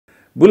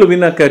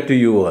Buluvinaka to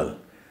you all.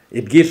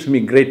 It gives me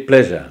great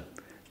pleasure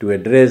to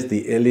address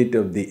the elite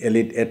of the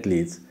elite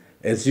athletes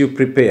as you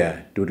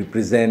prepare to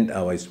represent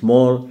our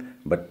small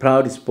but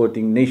proud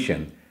sporting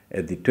nation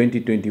at the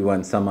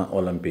 2021 Summer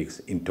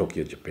Olympics in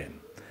Tokyo, Japan.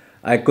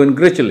 I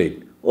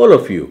congratulate all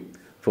of you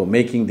for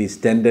making the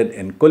standard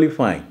and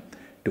qualifying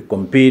to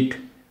compete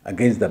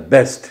against the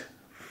best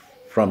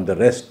from the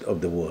rest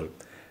of the world.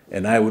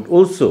 And I would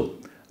also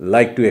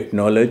like to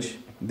acknowledge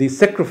the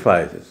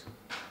sacrifices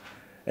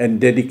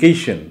and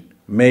dedication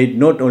made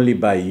not only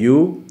by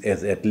you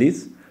as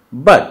athletes,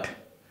 but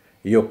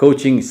your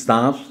coaching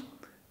staffs,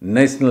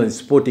 National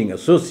Sporting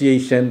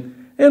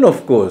Association, and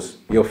of course,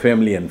 your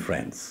family and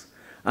friends.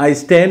 I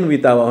stand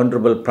with our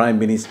Honorable Prime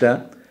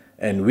Minister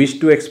and wish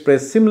to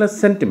express similar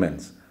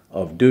sentiments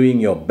of doing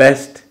your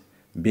best,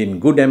 being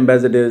good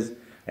ambassadors,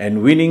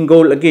 and winning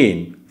gold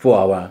again for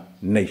our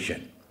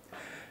nation.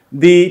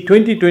 The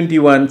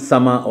 2021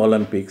 Summer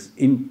Olympics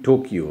in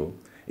Tokyo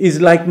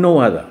is like no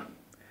other.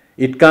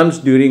 It comes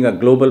during a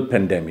global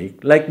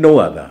pandemic like no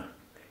other.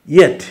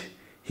 Yet,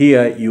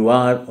 here you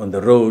are on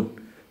the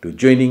road to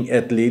joining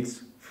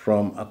athletes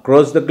from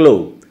across the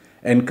globe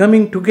and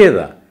coming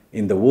together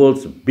in the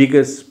world's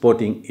biggest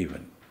sporting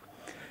event.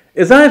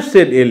 As I have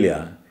said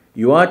earlier,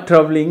 you are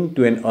traveling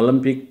to an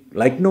Olympic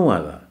like no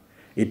other.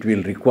 It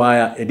will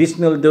require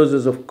additional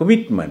doses of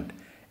commitment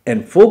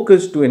and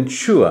focus to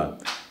ensure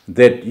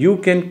that you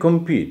can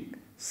compete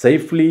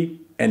safely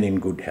and in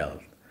good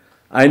health.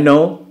 I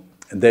know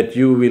that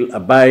you will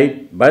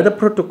abide by the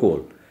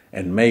protocol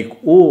and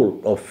make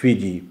all of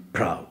Fiji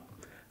proud.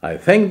 I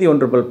thank the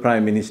Honorable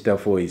Prime Minister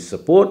for his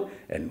support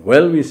and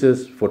well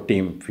wishes for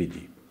Team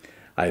Fiji.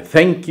 I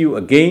thank you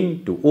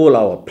again to all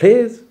our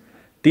players,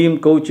 team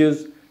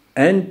coaches,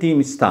 and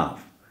team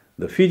staff,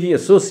 the Fiji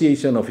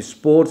Association of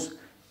Sports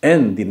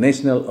and the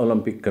National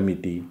Olympic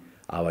Committee,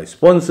 our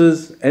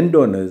sponsors and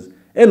donors,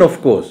 and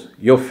of course,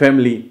 your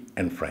family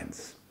and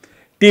friends.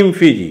 Team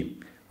Fiji,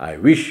 I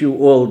wish you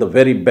all the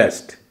very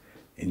best.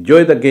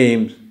 Enjoy the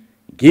games,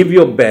 give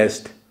your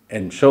best,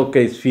 and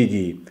showcase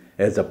Fiji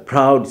as a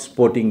proud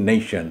sporting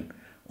nation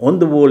on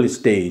the world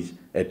stage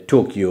at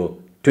Tokyo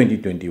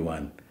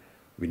 2021.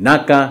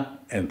 Vinaka,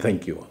 and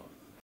thank you all.